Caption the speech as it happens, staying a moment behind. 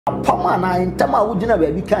Pama na intama wudina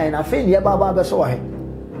baby kan na fe ne baba be so he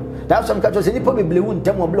that's some catch say nipa beble wu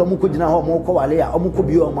ntama obla mu ko gina ho mu ko wale a omuko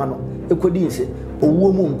bi o ma no ekodi nse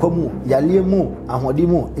owuo mu nkomu yale mu ahodi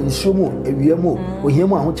mu nsuo mu ewie mu ohia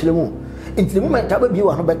mu ahokyele mu inti the moment aba bi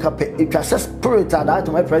wa no be kape etwa spirit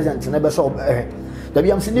that my presence na be so da bi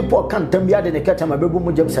am se nipa kan tam bi ade ne kata ma bebu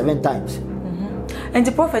mu jam 7 times. And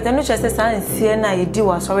the prophet and no chese san sie na ye di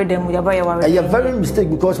wa sorry dem ya ba ye ware. A very mistake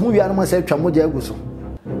because mu wi anu ma say twa moja aguso.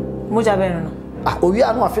 Moja be no. Ah owi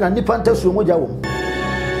anu afina nipa ntasu moja wo.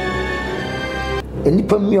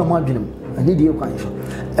 Enipa mi o ma dwenem ani die kwan so.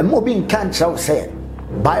 E mo bi nkan chaw say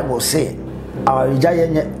Bible say our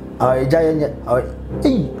jayenye na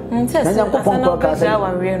yakopon ko ka say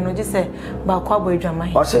ware no je say ba kwa bo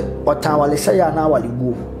adwaman. O say otan wale say ya na wale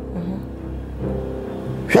guo.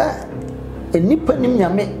 Hwa enipa nim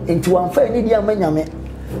nyame enti wanfa ni dia manyame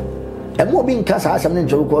emo bi nka sa asem ne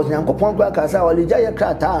ncho ko nyankopon kwa ka sa wale jaye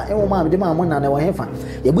krata enwo ma de ma mo na wo hefa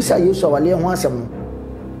yebusa yesu wale ho asem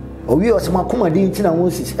owi osema komadin tina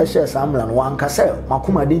Moses ehye samla no wanka say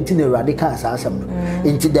makomadin tina Awurade ka sa asem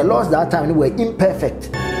enti the laws that time were imperfect.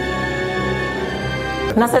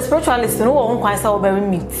 Na spiritualist no wo kwan sa obewe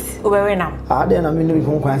meet obewe nam ade na me no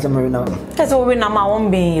ho kwan sa me nam kase obewe nam a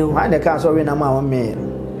won ben yo ma de ka so obewe nam a won me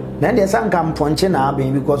na de sanka mponche na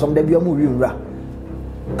aben because of the biom wi nwura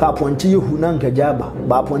ka ponche yehu na nka jaba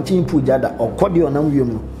ba ponche impu jada okode onam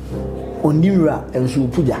wiem no oni nwura enso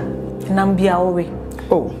puja nam bia owe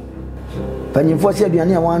oh panyimfo se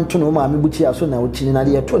aduane a wanto no ma mebuchi aso na ochini na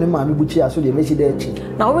de to ne ma mebuchi aso de mesi de achi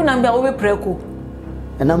na owe nam bia owe preko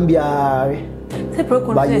nam bia se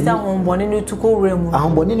preko no se ahombone no tuko wura mu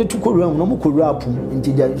ahombone no tuko wura mu no mukowura apum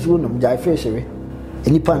nti ja so no ja fehwe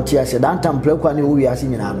eni panti ase dan tample kwa ne wo wi ase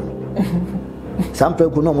nyina no sample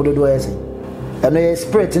ku no mododo ese eno ye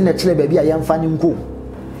spirit na chile baby a yamfa ni nko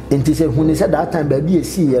enti se huni se that time baby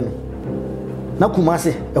esi ye no na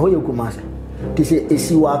kumase eho ye kumase ti se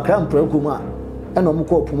esi wa kram preko ma eno mo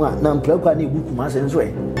ko opum a na preko a na ebu kumase nso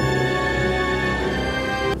e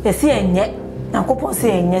esi enye na kopon se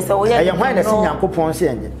enye se wo ye e hwan na se nyankopon se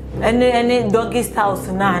enye ene doggy style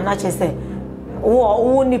na chese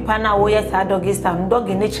wo nipa na wo yes doggy style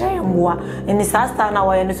doggy ne chere mmoa eni sa style na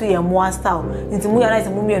wo ye no so ye mmoa style nti mu ya na se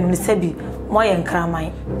mu mienu ne sabi mo ye nkraman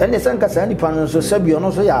ene sanka sa nipa no so sabi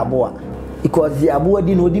ono so ya aboa because the aboa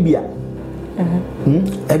di no di bia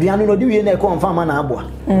aduane no di wie na e confirm na aboa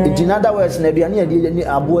nti na other words na aduane ya di ni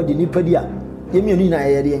aboa di nipa di a ye mienu na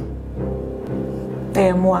ye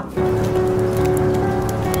de mmoa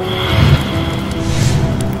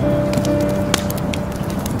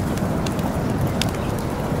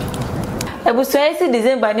ebusoyesi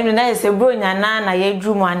December ni na yese bro nyana na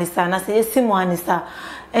yedru mu anisa na se yesi mu anisa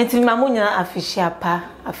enti mamu nyana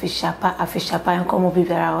afishapa enkomo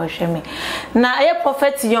bibera o hweme na aye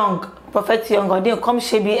prophet young odin kom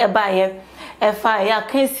shebi eba ye efa ya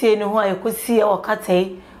kansie ni ho ayekosi e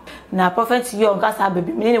wakatai na prophet young asa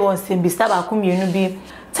bebi ni won sembi saba ko mienu bi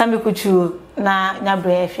tamikuchu na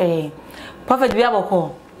nyabre ehwe prophet bi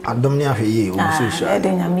aboko adom ni ahweye o so sha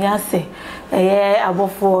ede nyame ase eye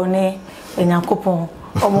abofo ne enyakopon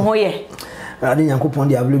omo hoye ade nyankopon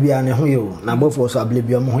de ablo bia ne hoye o na abofo so ablo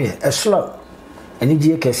bia mo hoye eslo eni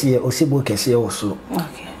die kese osibo kese oslo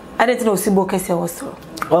okay ade tin osibo kese oslo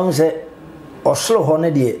on se oslo ho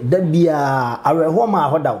ne de da bia aweho ma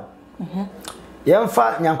ahodaw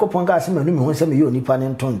yemfa nyankopon ka ase manu mi ho se me yo nipa ne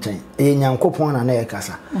ntonten nyankopon na na ye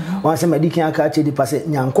kasa on se madikin aka che di pase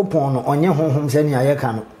nyankopon no onye honhom se ne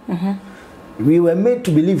ayeka no we were made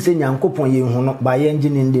to believe say nyankopon ye hu no by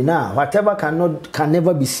engine ndi na whatever can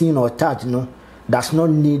never be seen or touched no does not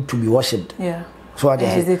need to be worshipped. Yeah, so I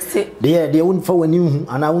just they won't for when you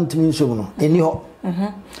and I won't mean so no any ho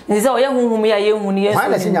nzi o ye hunhum ya ye hu ni yesu why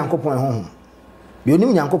na say nyankopon honhom bi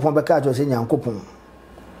onim nyankopon be ka jo say nyankopon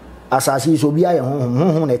asasi so bia ye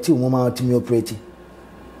honhom na ti wo ma otimi operate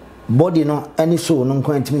body no any soul no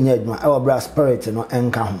nko antimi nya adwuma e bra spirit no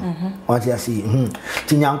enka ho what you see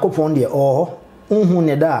ti nyankopon de hu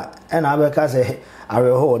ne da e na abeka se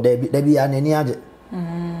areho da bi ya nani age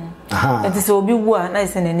aha enti so obi wu a na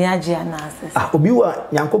ise nani age ana asese obi wu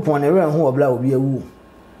nyankopon ne re hu obla obi awu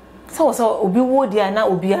so obi wu dia na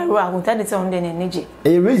obi aru agunta de se on de nani age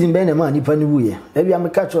e reason be na ma nipa ni wu ye e bia me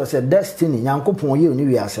catch us say destiny nyankopon ye oni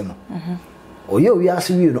wi ase no oye wi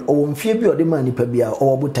ase wi no o mfie bi ode ma nipa bia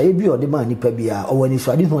o botaye bi ode ma nipa bia o wani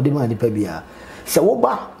so ade hu ode ma nipa bia se wo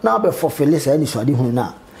ba na be fulfill se ani so ade hu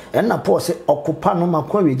na en na Paul se okupa no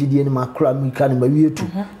makwa wegidie ni makra mika ni mawietu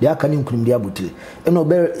de aka ni nkunum de abotire en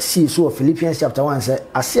obe see so Philippians chapter 1 say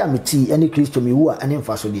ase ameti ani Kristo mi wu a ani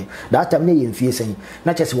mfa so de that time ne ye mfie sen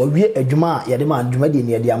na chese wa wie adwuma ya de ma adwuma de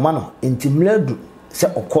ne de ama no enti mladu say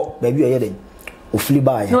okọ baby oyeden ofili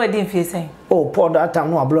buy no edin fie say oh Paul that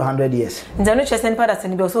time no ablo 100 years nza no chese nipa da se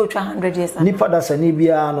ni be so 100 years nipa da se ni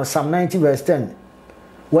bia no Psalm 90 verse 10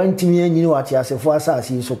 when timi anyini wati asefo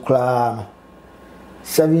asase so kra no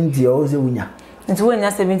 70 o ze wunya nti wo nya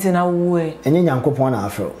 70 na wo enye nyankopon na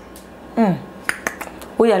afro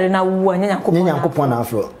wo yare na wo nya nyankopon na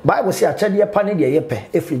afro Bible say achede pa ne de yepe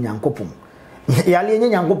efri nyankopon yale enye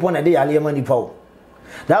nyankopon na de yale ma nipa o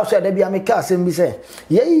that's why there be ameka asem bi say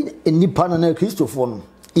ye nipa no na Christopher no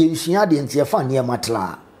ye hia de ntie fa ne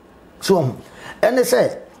matla so ene say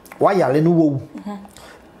wa yale no wo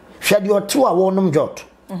hwede oto a wonom jot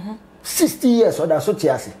 60 years or that so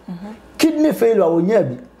tiase kidney failure onya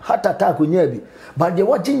bi heart attack onya bi but the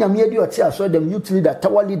what nyame adi ote aso dem youth leader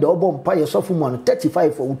tower leader obo mpa yesofu mu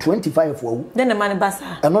 35 or 25 for then the man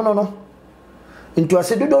basa no into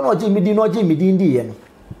asedodo no oji midi ndi ye no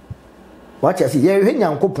what you see ye hwe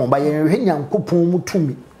nyankopon ba ye hwe nyankopon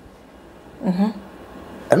mutumi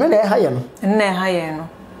eno na ha ye no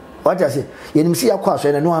what you see ye nimsi yakwa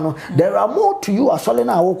so no ano there are more to you asole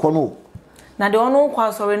na awoko no na de ono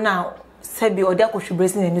kwa sori na sebi odi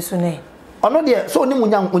akohwebresi na ni so ne ono de so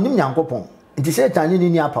onim nyankopon nti Satan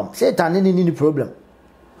ni apam Satan ni problem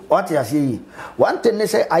what you see one thing they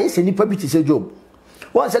say I say nipa bi ti say Job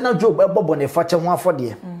one say na Job ebobo ne fache ho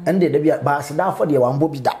afode ende de bia ba asida afode wa mbo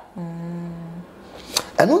bi da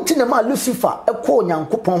enu nti na ma Lucifer ekọ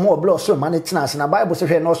nyankopon ho oblo so ma ne tena ase na Bible say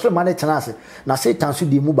hwe no so ma ne tena ase na Satan so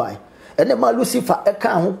di mu bai ene ma Lucifer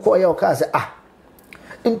eka ho koye o ka say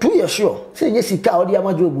ntu ye sure say nye sika odi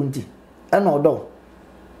ama Job nti ena odo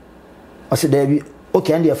o se da bi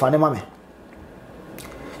okay ende fa ne ma me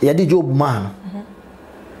ya di Job man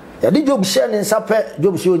ya di Job share ne nsape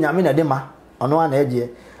Job shi onyame na de ma ono ana eje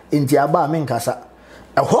nti aba me nkasa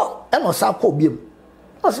eho eno sa ko biem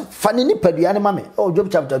fa ni padua ne ma me Job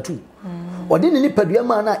chapter 2 odi ni padua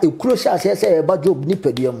ma na ekuro sha ase se eba Job ni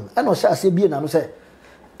padua mu eno sha ase bie na no se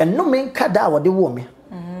eno me nkada wode wo me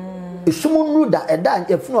esumunru da eda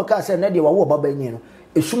efunu ka se na de wo baba nyi no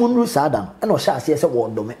esumunru sa adam eno sha ase se wo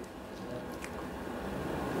dome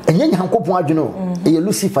enye nyankopon adweno e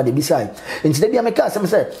Lucifer de bisai nti da bia meka asem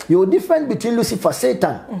say you different between Lucifer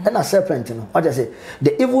Satan and a serpent no what I say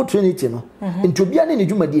the evil trinity no nti bia ne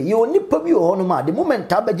dwumadie you nipa bi ho no ma the moment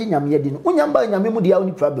abaji nyame adi no unyamba nyame mu dia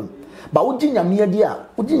oni problem but uji nyame adi a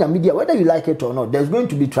uji nyame dia whether you like it or not there's going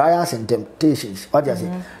to be trials and temptations what I say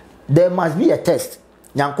there must be a test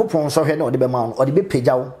nyankopon so hwe na ode be ma no ode be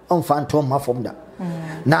pejawo onfa nto ma fom da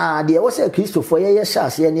na de wo say Christopher ye sha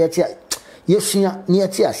ase ne eti yesua ne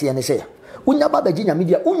ati ase ne se unya baba ginya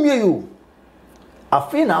media unwie yo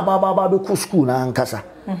afi na baba be ku school na ankasa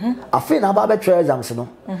afi na baba try exams no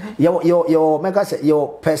your mega say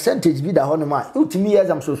your percentage bi da ho no ma utimi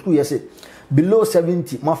exams so school yese below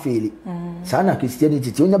 70 ma fail sana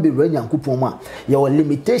Christianity ti unya be nyankopon ma your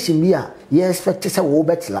limitation bi a you expect say wo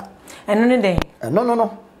betla eno ne den no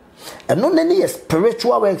eno ne ne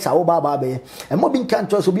spiritual works a wo baba be e mo bi nkan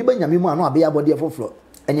to so bi ba nyame mu ano abe abode foforo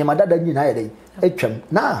enye madada nyina ye den etwam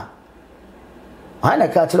na ana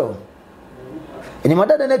ka tro enye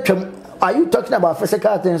madada na twam are you talking about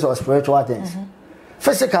physical things or spiritual things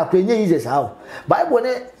physical kwenye Jesus how Bible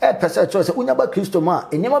ne pese cho se unya ba Kristo ma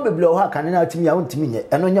enye ma beble ho aka ne na atimi ya wontimi nye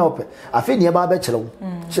eno nya ope afi ne ba be kyerɛw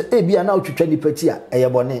se bia na otwetwa ni pati a eye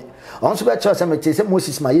bone onso be kyerɛw se mete se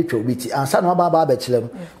Moses ma ye twa obiti ansa na ba be kyerɛw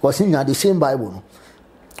because in the same Bible no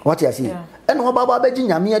what you see eno ba be gi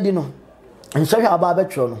nyame adi no nso hwe aba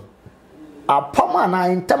betro no apama na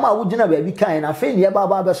ntama wugina ba bi kan na fe ne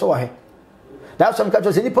ba be so wa he that's some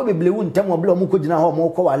catch say nipa beble wu ntama obla mu ko gina ho mo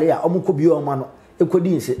ko wale a mo ko bi o ma no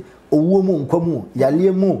ekodi nse owuo mu nkwamu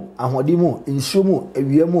yale mu ahodi mu nsuo mu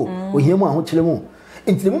ewie mu ohia mu ahokyele mu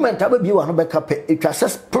in the moment aba bi wa no be kape etwa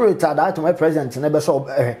spirit that my present na be so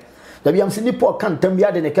da bi am se nipa kan tam bi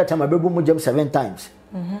ade ne katama bebu mu jam 7 times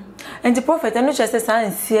and the prophet and no just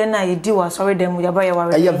say see na ye di wa sorry dem ya ba ya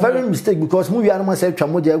worry a very mistake because mu wi anu ma say twa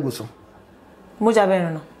moja aguso moja be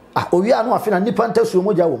no owi anu afina nipa ntasuo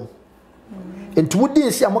moja wo enti wudi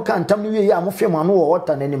nsi amoka ntam no wi ya amofem anu wo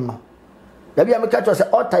water nanim no da bi am ka to say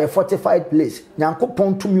altar a fortified place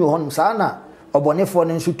nyankopon tumi ho no saa na obonefo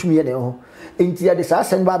ne nso tumi ye ne ho enti ya de saa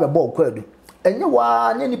sen ba be bo kwadu enye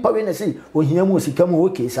wa nya nipa we ne sei ohia mu osika mu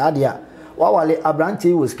okay saa de a wawale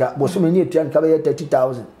abranti woska bosome ni etuan ka be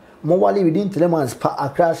 30,000 mo wale within 3 months pa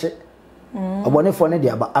akrashe obonefo ne de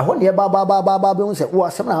aba aho ne ba be unse wo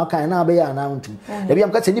asem na kan na be ya na ntum da bi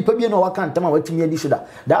am ka se nipa bi no waka ntama watimi adi suda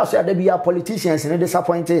da so da bi ya politicians ne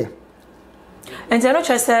disappointed and you know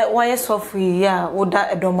just say why so free ya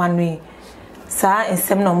woda edomanu Sa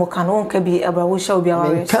nsem na mo kan won ka bi abra wo sha obi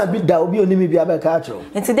aware ka bi da obi onimi bi abeka atro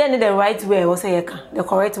nti then the right way wo say ka the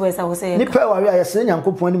correct way say wo say ni pe ware ayese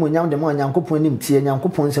nyankopon ni mo nyam de mo nyankopon ni mtie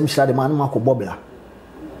nyankopon nsem hira de ma no makobobla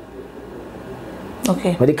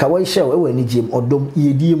okay but ka wo hye we ni jim odom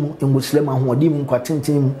yedi mu muslim ahodi mu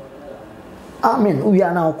kwatenten mu amen uwi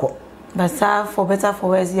ana okọ but for better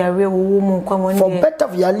for worse ya we wo mu kwa mo for better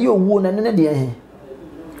for ya li owo na ne de he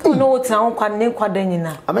no what na kwa ne kwada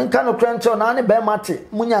nyina amen kan no krancho na ne be mate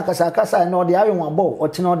munya kasa na ode awe wabo o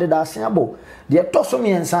te na ode da asen abo de toso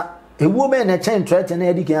miensa ewu be na chen trete na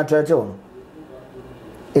edi kan trete wo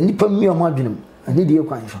enipa mi o ma dwunem ani de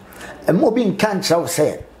kwan so emo bi nkan kira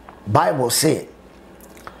say bible say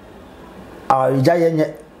aja yenye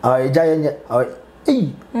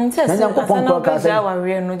na nyankopon ko ka say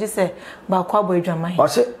aware no je say ba kwa bo adwaman o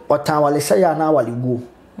se otan wale say ya na wale guo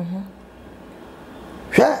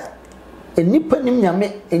hwa enipa nim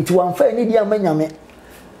nyame enti wanfa ni dia manyame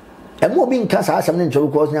emo bi nka sa asem ne ncho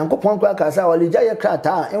ko nyankopon ko aka sa wale gya ye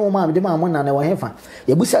krata enwo ma de ma na ne wo hefa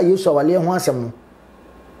yebusa yesu wale ho asem no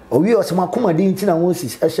owi o se makoma de nti na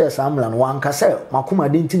Moses ehye samla no wanka se makoma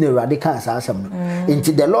de nti na Awurade kan sa asem no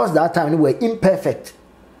enti the laws that time were imperfect.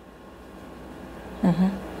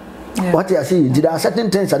 Yeah. What I say, there are certain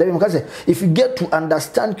things that because if you get to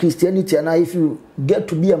understand Christianity and if you get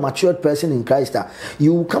to be a matured person in Christ,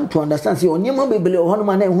 you will come to understand. See, on your baby, on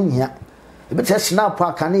my name here. If it's a snap,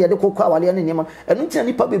 can you go kwa wali ani name? And it's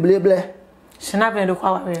any public blable. Snap and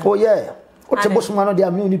kwa. Oh yeah. What's the boss man of the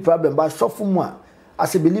immunity problem? But so for moi,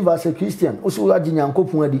 as a believer, as a Christian, also had in Yanko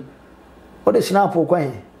Pumadi. What is snap or kwa?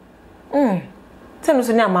 Tell us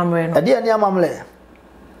near mamre. A dear near mamle.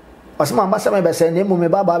 Asma mbasa me be say na emu me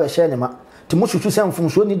baba be share ne ma ti mususu sem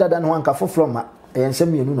funso ni dada no anka foforo ma ensem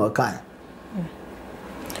mienu na okan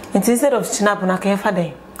instead of snap na kan fa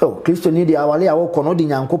den oh Kristo ni dia wale a wo kono di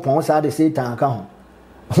Nyankopon sa de Satan aka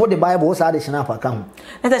ho the Bible sa de snap aka ho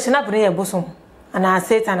na snap ne ye bosom ana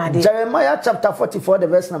Satan ade Jeremiah chapter 44 the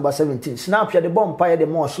verse number 17 snap ye de bomb pa ye de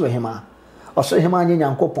mo osoro hema anye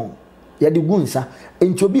Nyankopon ye de gunsa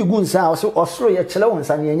enti obi gunsa osoro ye chele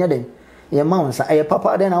wonsa ne nya den ye maunsa aye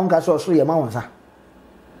papa den na unka so ye maunsa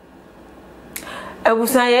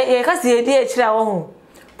ebusa ye kasi ye di ekira wo ho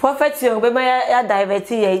prophet young be ya divert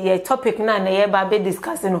ye topic na ye ba be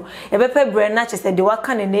discuss no ye be pe bre na chese de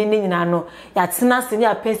waka ne nyina no ya tena se ni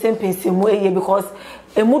apensem mu eye because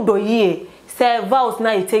emu do yie say vows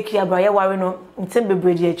na you take ya bra ye ware no ntem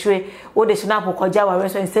bebre de ekire wo de snap koja ware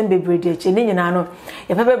so ntem bebre de ekire ni nyina no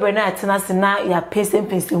ye pe bre na ya tena se na ya pensem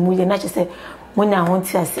mu ye na chese munya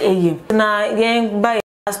honti as eye na yen by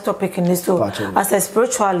last topic in this so as a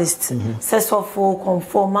spiritualist says of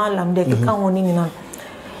conform alam de ka honi nyina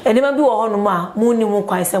enema bi wo ho no ma muni mu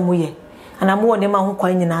kwan se moye ana mo ne ma ho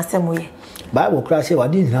kwan nyina se moye Bible kra say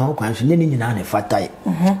wadi nyina ho kwan so ne nyina ne fatai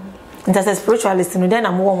as a spiritualist no den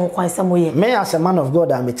na mo ho kwan se moye me as a man of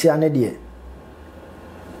God am tia ne de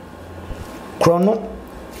krono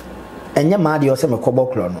enye ma de o se me kobo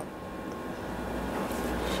krono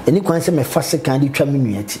eni kwan se me fase kan di twa me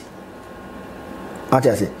nuati ati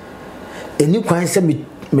ase eni kwan se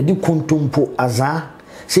me di kontompo aza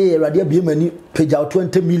se Awurade abie mani pagya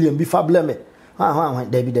 20 million bi fableme ha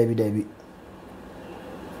David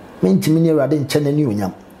mentimi ni Awurade nkyene ni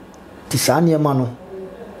onyam ti saa ne ma no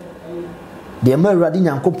de ma Awurade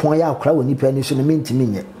Nyankopon ya akra woni pa ni so no mentimi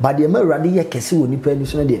nye ba de ma Awurade ye kese woni pa ni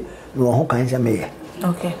so no de no ho kan se me ye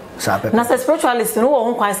okay na spiritualist no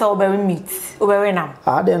wo kwan say obere meet obere nam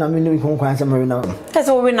de na me no ho kwan say me na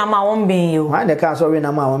say obere nam a won ben yo why de ka so obere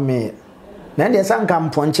nam a won me na de san kam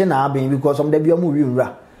ponche na ben because some de bi omo wi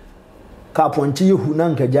nwura ka ponche yehu na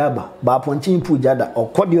nka jaba ba ponche pu jada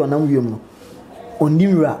okode onam wiem no oni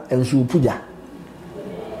nwura enso puja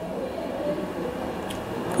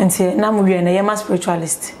nti na mu wi na ye ma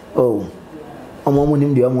spiritualist oh omo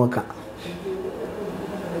nim de omo ka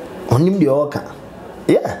onim de oka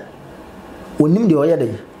yeah onim de oya de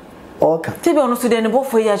oka tebe ono so de ne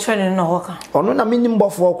bofo ya training na oka ono na minim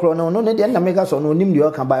bofo okro na ono ne de na mega so no onim de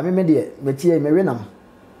oka ba me de metie me we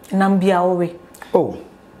nam bia owe oh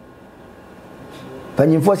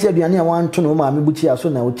panyimfo se aduane a wanto no ma me buchi aso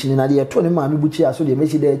na ochini na de to ne ma me buchi aso de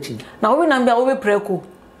mesi de achi na owe nam bia owe preko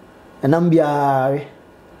nam bia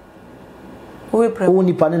owe preko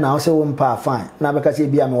oni pa ne na se wo mpa fine na be ka se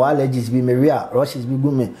bia me wa allergies bi me ria rushes bi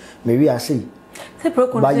gu me ria sei se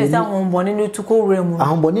preko no se ahomboni no tuko wura mu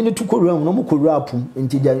ahomboni no tuko wura mu no mo ko wura apum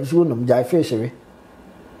enti ja so no ja fish re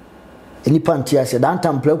eni panti ase dan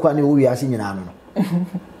tam preko ani wo wi ase nyina no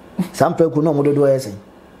sam preko no mo dodo ese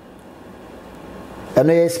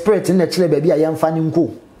eno ye spirit na chile baby aye mfa ni nko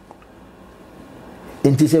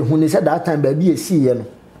enti se huni se that time baby esi ye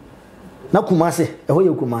no na Kumase eho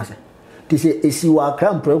ye Kumase ti se esi wa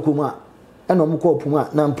kra mpraku mu a na omo ko opum a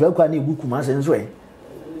na mpraku a na egu Kumase nso e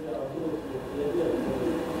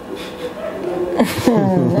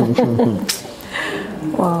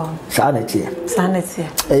wow sanity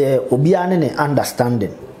obi ane ne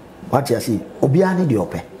understanding what you see obi ane de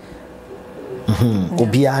ope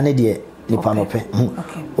obi ane de nipa no pe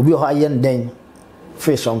obi ho ayen den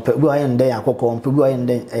face on pe obi ayen den akoko on pe obi ayen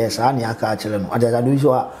den sa ne aka akere no ajaja do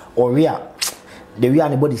so a ori a the we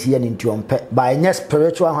and body see into on pe by next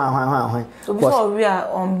spiritual hwan obi so ori a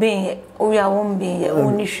on being ori a won being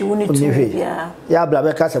oni hwe oni tu bia ya bla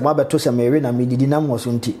be ka se mo abeto se me na me didi na mo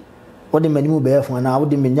so nti what the many be fun na what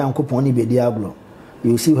the Nyankopon ni be diablo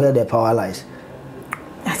you see where the power lies.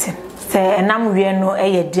 That's it. Say nam we no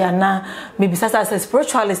e dia na me bisa say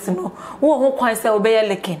spiritualist no wo ho kwan say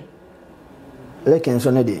obey leken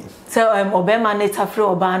so ne dey say obema na tafre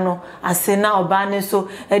oba no ase na oba ne so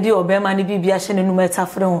e di obema ne bibia hye ne numa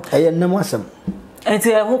tafre ho e nam asem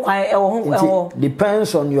enti ho kwan e wo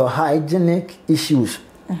depends on your hygienic issues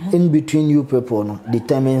in between you people no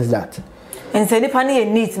determines that. And say nipa na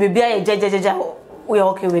neat bibia ye jejejeja we are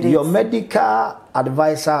okay with it. Your medical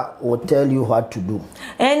advisor will tell you what to do.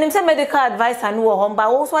 And him say medical advisor no ho ba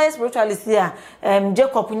wo so spiritualist here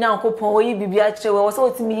Jacob Nyankopon we bibia kire we so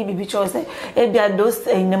otimi bibi cho say e bia those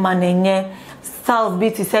nema na nye south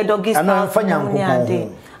beat say doggy style ana fa Nyankopon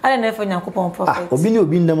ana na fa Nyankopon prophet obi ni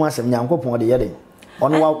obi ndem asem Nyankopon de yede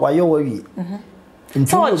ono wa yo wa wi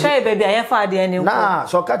so try baby I fa de ani na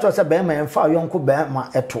so ka cho say be ma fa yonko be ma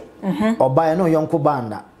eto oba no yonko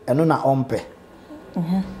banda eno na ompe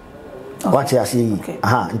what you see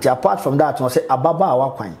nti apart from that no say ababa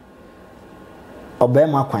awa kwan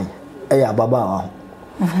obema kwan eh ababa awa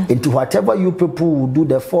into whatever you people will do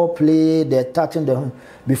the foreplay the touching the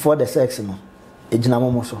before the sex no ejina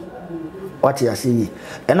momo so what you see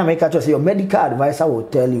and I make sure say your medical advisor will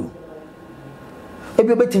tell you if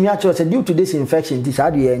you betimi actually say due to this infection this how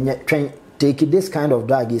do you take this kind of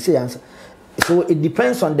drug you say answer so it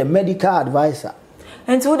depends on the medical advisor.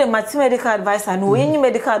 And to the medical advisor, no any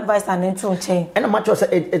medical advisor and to change. And I'm sure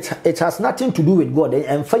it has nothing to do with God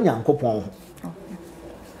and Nyankopon.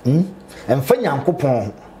 And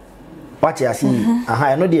Nyankopon. What you see,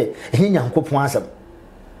 I know dear, Nyankopon asem.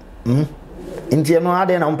 Inti no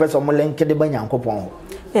ade na umpeso mo lenke de Nyankopon.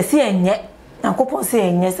 Ye see enye, Nyankopon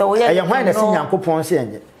say enye so we. E why na see Nyankopon say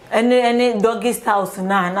enye. Any doggy style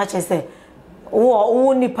na che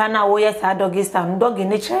wo nipa na wo yes doggy style doggy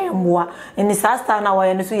nature yemwa eni style na wo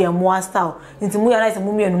ye no so yemwa style nti mu ya na se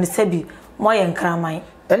mu mienu ni sabi mo ye nkraman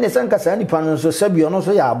eni senka sa nipa no so sabi ono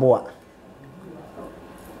so ya aboa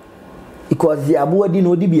because the aboa di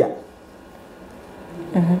no di bia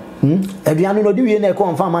aduane no di wie na e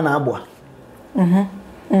confirm na aboa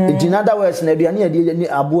in other words na aduane ya di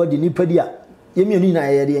aboa di nipa di a ye mienu na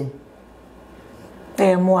ye de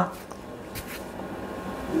yemwa.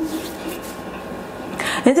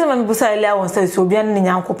 Nti ma busa ile awon say so bia ne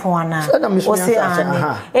Nyankopon ana o se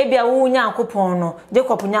ani e bia wo Nyankopon no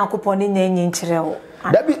Jacob Nyankopon ne nyenye nkire wo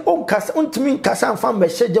da bi on kasa ontimi nkasa mfa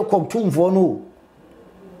mehye Jacob tumfo no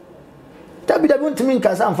da bi ontimi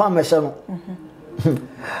nkasa mfa mehye no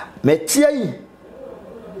metia yi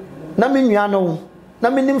na menua no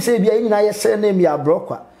na menim se bia nyina ye se na mi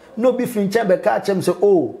abrokwa no bi finche be ka chem se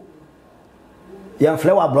o ya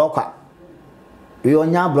flewa brokwa we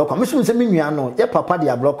onya blokwa mesu se menua no ye papa de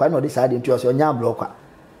ablokwa na odi side ntu so onya blokwa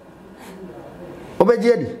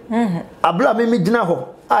obeje di abla me gina ho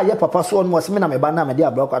ye papa so no se me na me ba na me de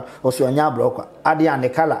ablokwa o so onya blokwa ade ane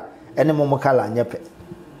kala ene momo kala nyepe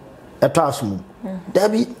eto asum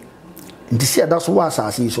dabi ndisi ada so wa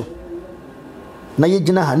asase so na ye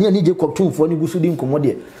gina ha ne ani je kwoptumfo ni gusu di nkomo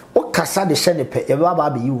de o kasa de hye ne pe ye ba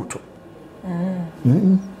ba be yiwuto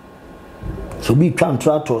so bi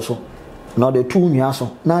twantrato so no de tu nua so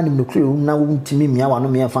na anim no kure na wuntimi mia wa no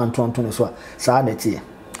me fa ntonton so sa na tie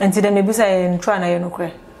enti de me bisa en twa na ye no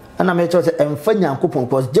kure ana me twa se emfa Nyankopon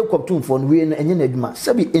cause Jacob tumfo no we enye na adwuma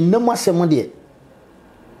sabi enam asem de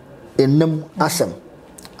enam asem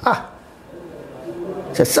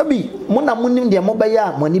se sabi mo na monim de mo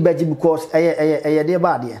baya mo ni baji because eye de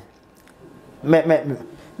ba de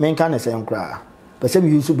me kan se nkra but sabi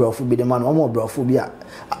you so brofo bi de man o mo brofo bi a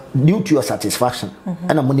due to your satisfaction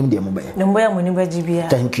and I'm money dem be no boy money baji bia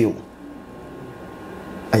thank you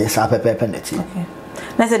aye sa pepe penalty okay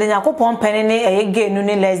na se de Nyankopon pen ne aye gay no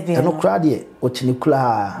ne lesbian no kra de o tini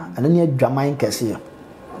kra ana ne adwaman kese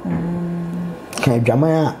kan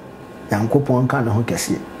adwaman a Nyankopon kan na ho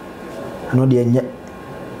kese no de nye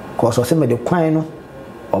ko so se me de kwan no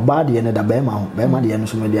oba de ne da be ma ho be ma de no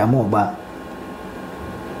so me de ama oba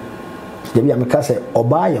de bia me ka se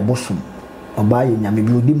oba ye bosum oba ye nyame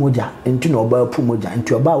bi odi moja enti na oba pu moja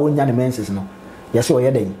enti oba wo nya ne menses no yesi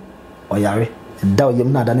oye den oyare da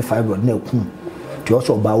oyem na da ne fibroid na ekum ti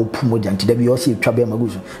oso oba wo pu moja enti da bi oso etwa be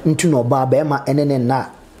maguso enti na oba be ma enene na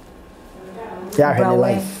ya hwe ne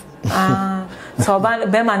life so oba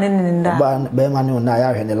be ma ne nda ba be ma ne na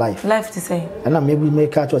ya hwe ne life to say na me bi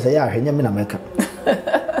make catch say ya hwe nya me na meka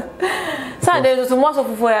There's so much of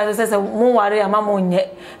for say mo ware ya mama onye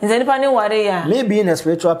nze nipa ne ware ya me being a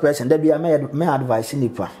spiritual person that be me advice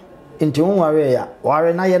nipa nti won ware ya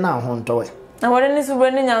ware na ye na ho ntowe na ware ni so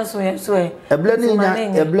bre ni nyanso ye so e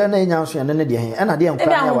eble na nyanso ye ne de he na de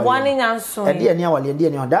nkwa ya ware ni nyanso e de ne awale de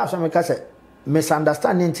ne da so me ka say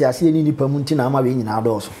misunderstanding ti ase ni nipa mu nti na ama be nyina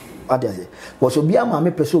do so ade ase wo so bia ma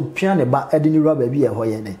me pese opia ne ba ade ni rubber bi ye ho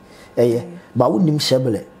ye ne eye ba wonim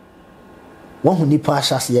shebele wo hu nipa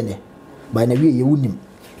asase ye ne ba na wie ye wonim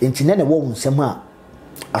enti ne wo nsem a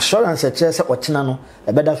assurance che se ochena no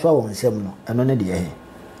ebeda so wo nsem no eno ne de ye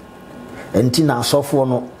enti na asofo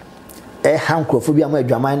no hankrofo bi ama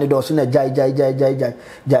adwaman ne do so na jai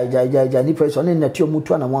ni person ne natio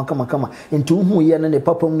mutu na mo kama enti hu ye ne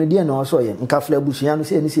papam no de na so ye nkafla abusuya no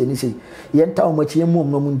se ni ye nta o machi emu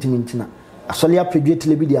no mu ntimi ntina asole apedwete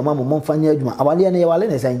le bi de ama mo mfanya adwuma awale ne ye wale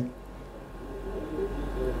ne san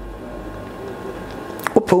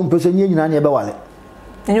opo mpeso nyina ne be wale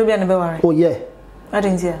enyo bia ne be wale oh yeah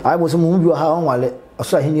adentia ai mo so mo bi ha on wale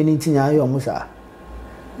oso ahenye ni ntinya ayo mo sa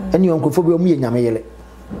eni onkofo bi o mu ye nyame yele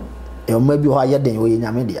e o ma bi ho ayeden o ye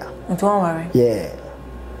nyame dia nto on ware yeah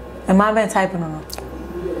e ma ben type no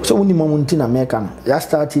so woni mo ntina meka no ya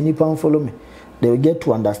start ni pan follow me they will get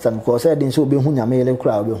to understand because I didn't so be hu nyame yele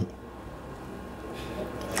kura obi hu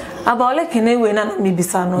abawle kene we na me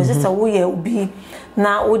bisa no se wo ye obi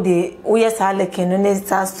na wo de wo ye sa le kene ne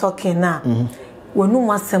sa talking na wonu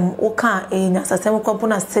wasem wo ka enya sasem kwapo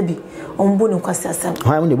na sebi ombu ne kwasi asem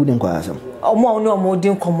ha mo ne bu ne kwasi asem omo oni omo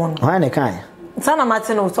din komo no ha ne kan sana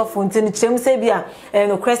mate no sofo ntini chem se bia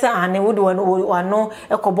no kresa ane wo de wano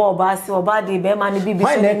ekobo oba si oba de be ma ne bibi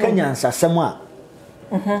ha ne kan nyansasem a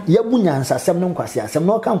yabu nyansasem no kwasi asem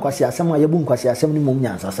no kan kwasi asem a yabu kwasi asem ni mom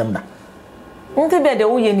nyansasem da nti be de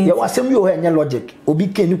wo ye ni ya wasem yo enye logic obi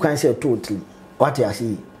ken ni kwan say totally what you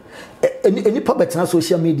see any public na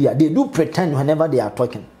social media they do pretend whenever they are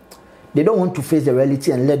talking they don't want to face the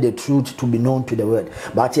reality and let the truth to be known to the world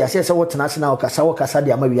but you say what national kasa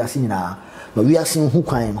de ama wiase nyina no wiase hu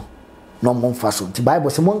kwan no mo mfa so the bible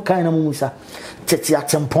say mon kan na mo musa tete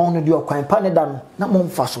atempon no de okwan pa ne da no na mo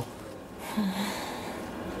mfa so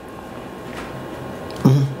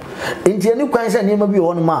Inti ani kwan se nema bi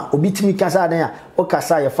ho no ma obi timi kasa dan a o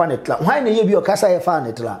kasa ye fa netla hwan na ye bi o kasa ye fa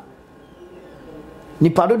netla ni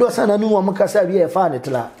padodo sana nu o mo kasa bi ye fa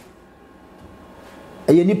netla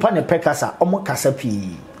eye ni pa ne pe kasa o mo kasa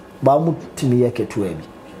pi ba mo timi ye ketu abi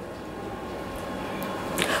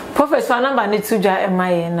professor number ni tuja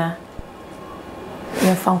emaye na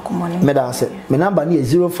ye fa nkomoni me da se me number ni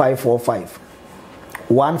 0545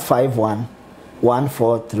 151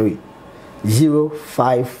 143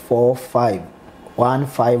 0545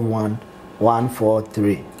 151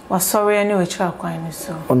 143 sorry any we try kwan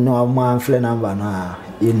so no ma fle number na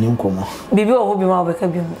ye ni nkomo bibi o hobi ma obeka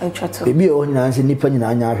bi atwa to bibi o nyina nse nipa nyina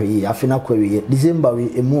anya ahwe yi afena kwawe December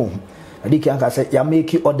we emu adiki anka se ya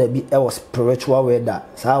make order bi e was spiritual weather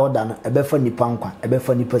sa order no ebefa nipa nkwa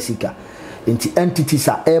ebefa nipa sika enti entities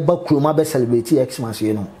a eba kroma be celebrate Xmas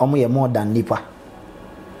ye no omo ye more than nipa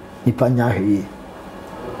nya ahwe yi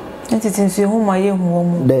entities nso hu ma ye hu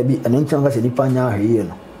omo da bi eno nti anka se nipa nya ahwe yi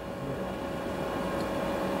no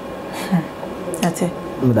ate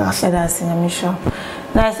that's I'm sure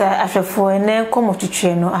nice after for ne come to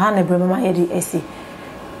train no aha na brema ma ye di esi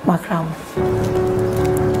makram